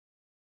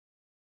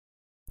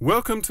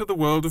Welcome to the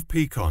world of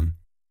pCon.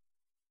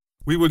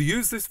 We will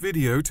use this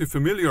video to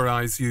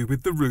familiarize you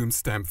with the room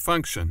stamp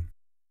function.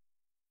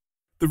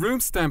 The room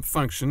stamp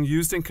function,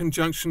 used in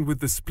conjunction with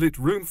the split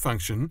room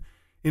function,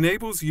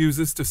 enables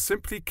users to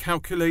simply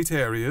calculate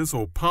areas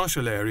or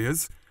partial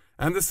areas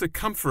and the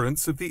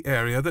circumference of the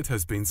area that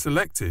has been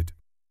selected.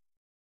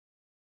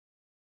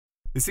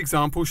 This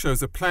example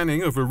shows a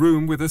planning of a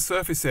room with a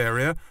surface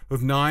area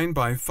of 9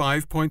 by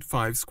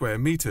 5.5 square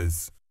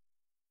meters.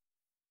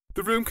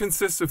 The room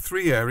consists of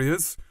 3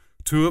 areas,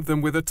 2 of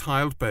them with a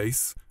tiled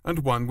base and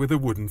 1 with a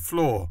wooden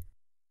floor.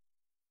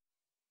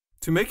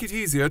 To make it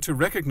easier to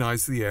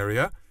recognize the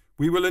area,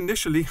 we will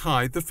initially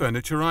hide the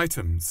furniture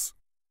items.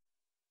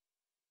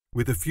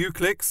 With a few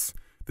clicks,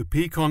 the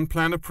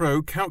pCon.planner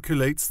Pro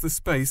calculates the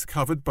space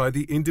covered by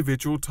the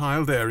individual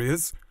tiled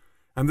areas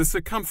and the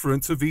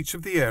circumference of each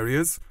of the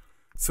areas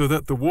so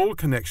that the wall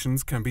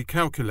connections can be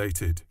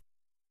calculated.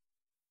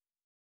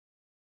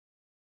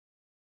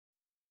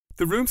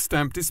 The room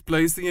stamp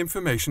displays the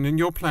information in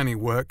your planning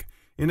work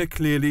in a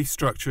clearly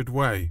structured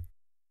way.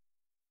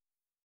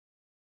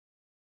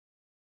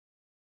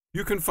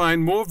 You can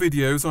find more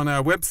videos on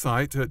our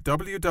website at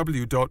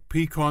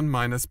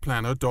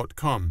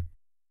www.pcon-planner.com.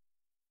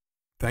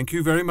 Thank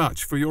you very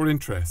much for your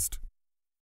interest.